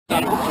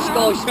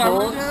Sky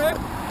Sports.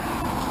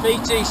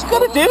 BT Sports.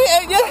 Gotta do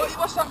it, ain't you?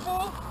 What's that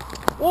for?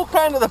 Walk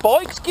round to the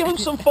bikes, give them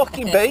some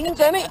fucking beans,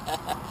 innit?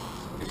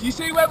 If you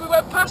see where we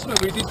went past when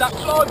we did that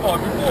flyby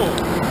before?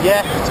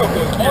 Yeah. You took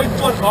us. I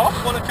took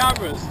off one of the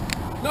cameras.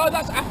 No,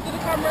 that's after the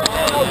camera.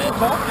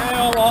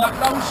 Yeah, alright.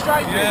 That long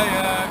straight.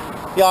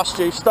 Yeah. Yeah,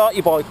 Stu, start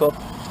your bike up.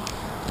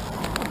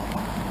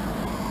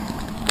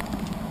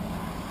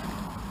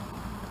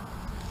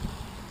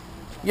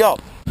 Yo.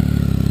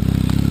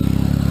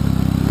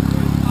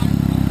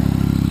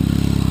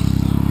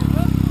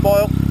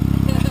 Boyle.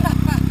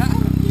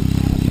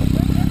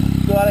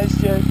 Go on then,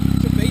 Stu.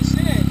 It's a beast,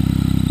 isn't it?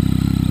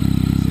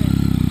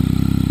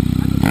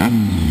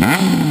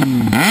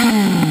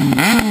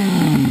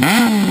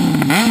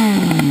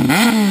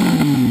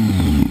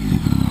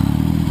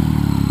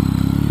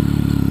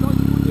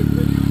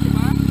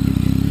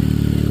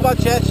 Come on,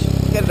 Chess.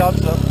 Get it on,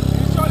 son.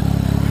 You tried to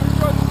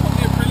put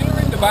the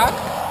Aprilia in the back.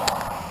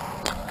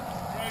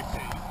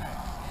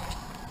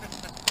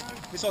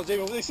 This one's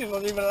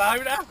even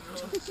louder.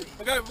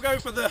 We're going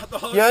for the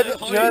high. You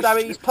heard how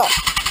he's popped?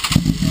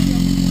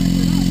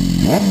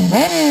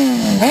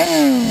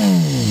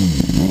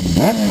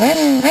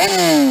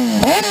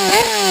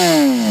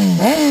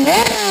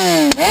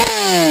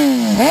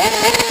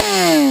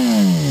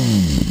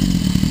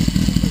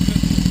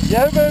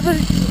 Yeah, baby.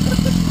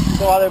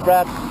 Go on then,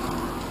 Brad. How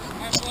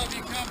far have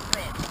you come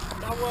from?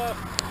 Somewhere.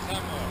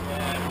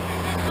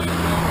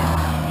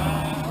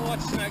 I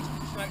watch Snake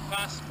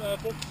Pass,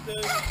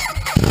 Buxton.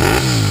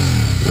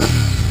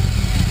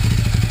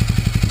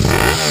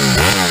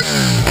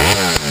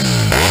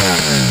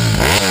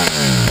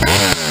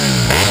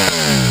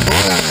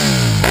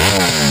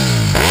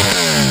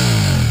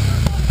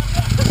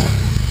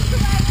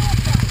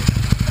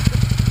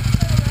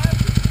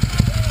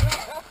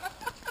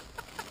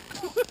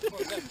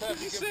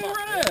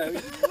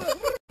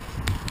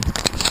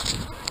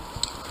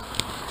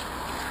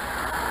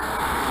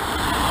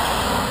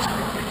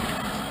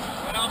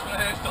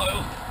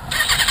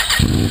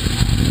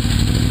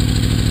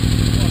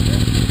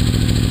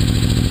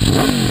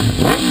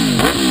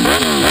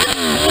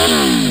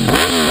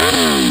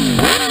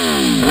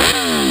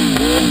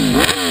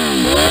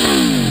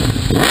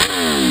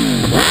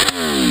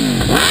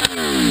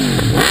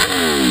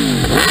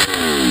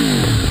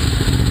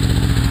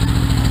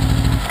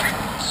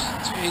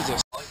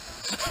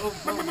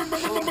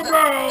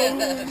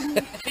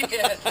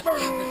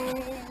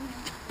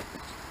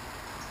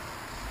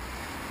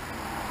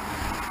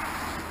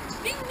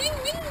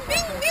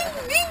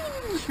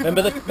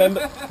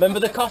 Remember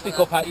the coffee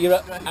cup at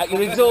your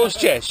exhaust,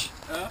 Jesh?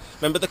 Huh?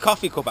 Remember the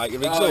coffee cup at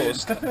your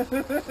exhaust? Oh, yeah.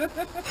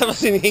 That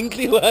was in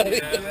Hinkley, wasn't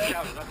it?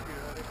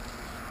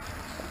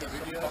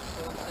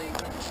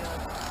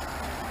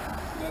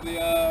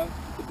 Yeah,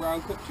 the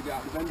brown cups you get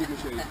out of the vending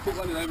machine. Put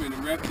one of them in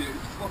and revved it.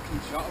 It's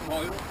fucking shot a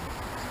mile.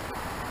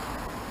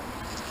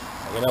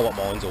 We know what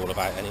mine's all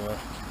about anyway.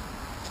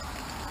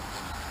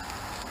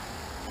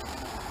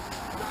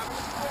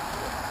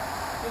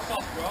 What's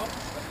up, bro?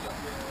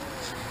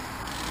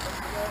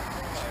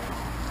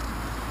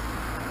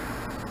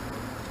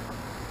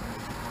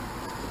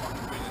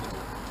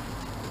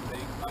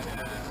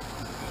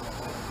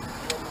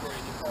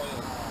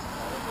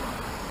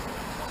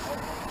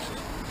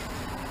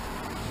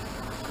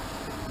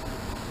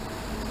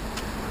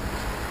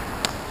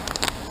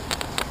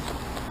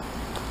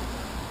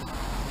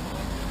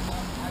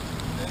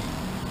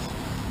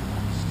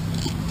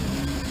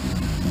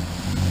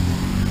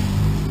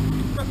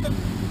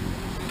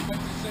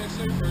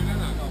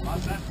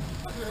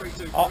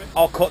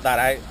 I'll cut that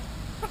out.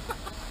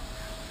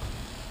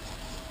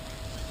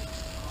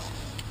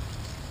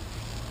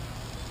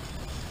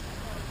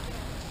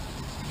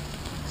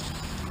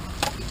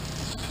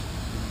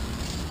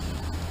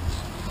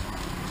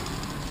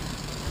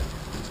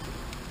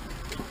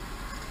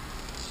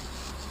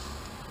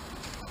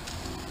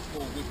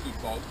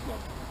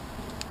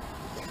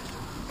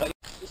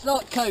 It's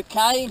like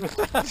cocaine.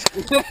 It's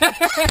like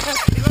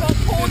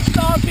porn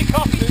stars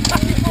coffee.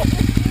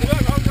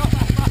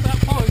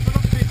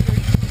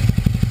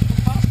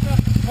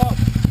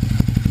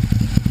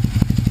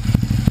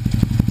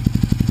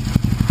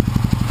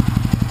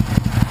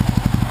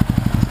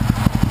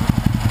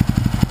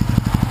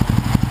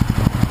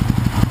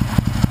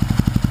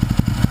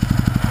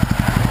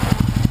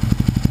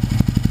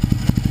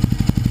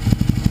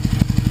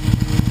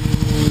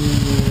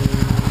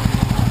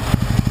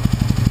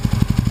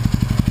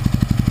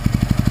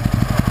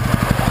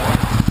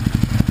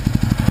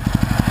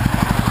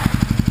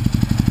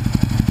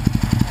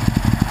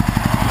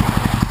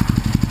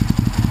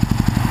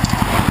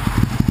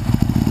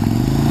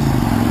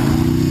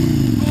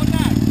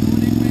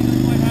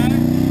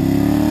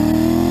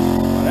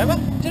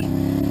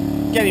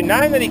 Get him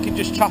now and then he can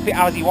just chop it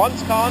as he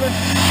wants, can't he?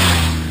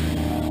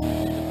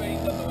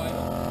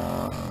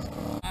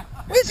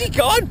 Where's he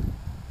gone?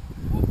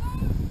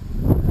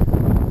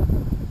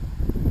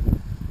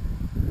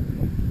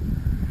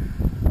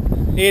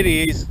 Here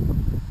he is.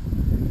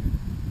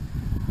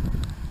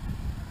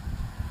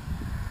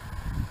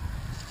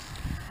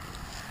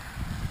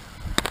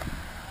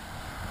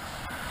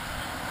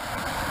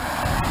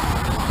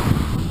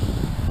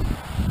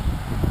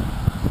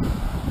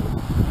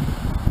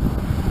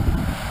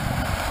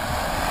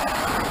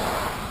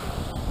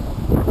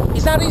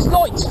 that his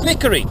lights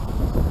flickering?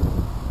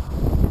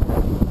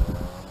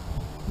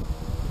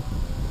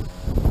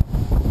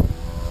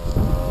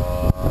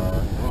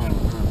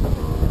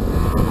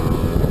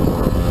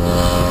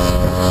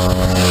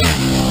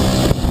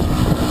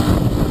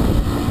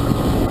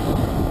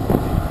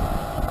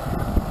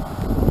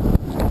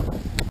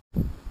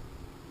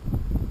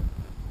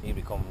 Here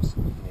he comes.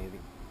 You can hear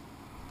him.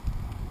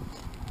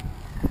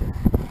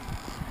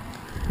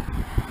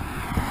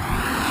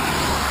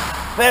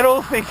 They're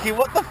all thinking,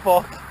 what the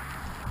fuck?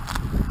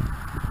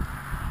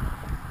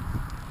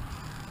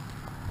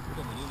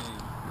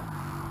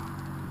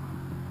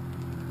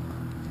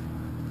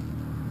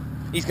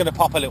 He's going to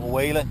pop a little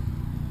wheelie.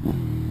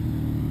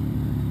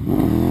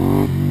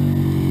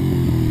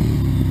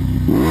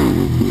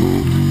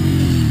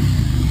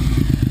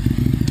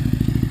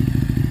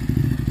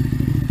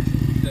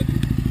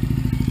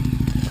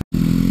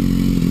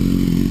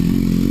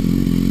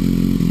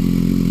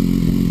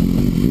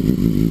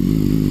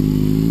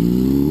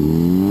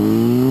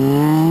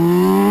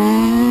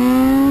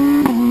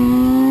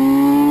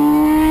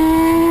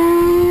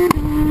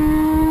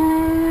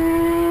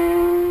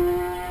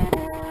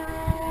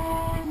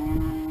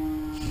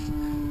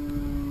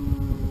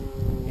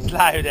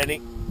 Loud, ain't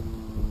it?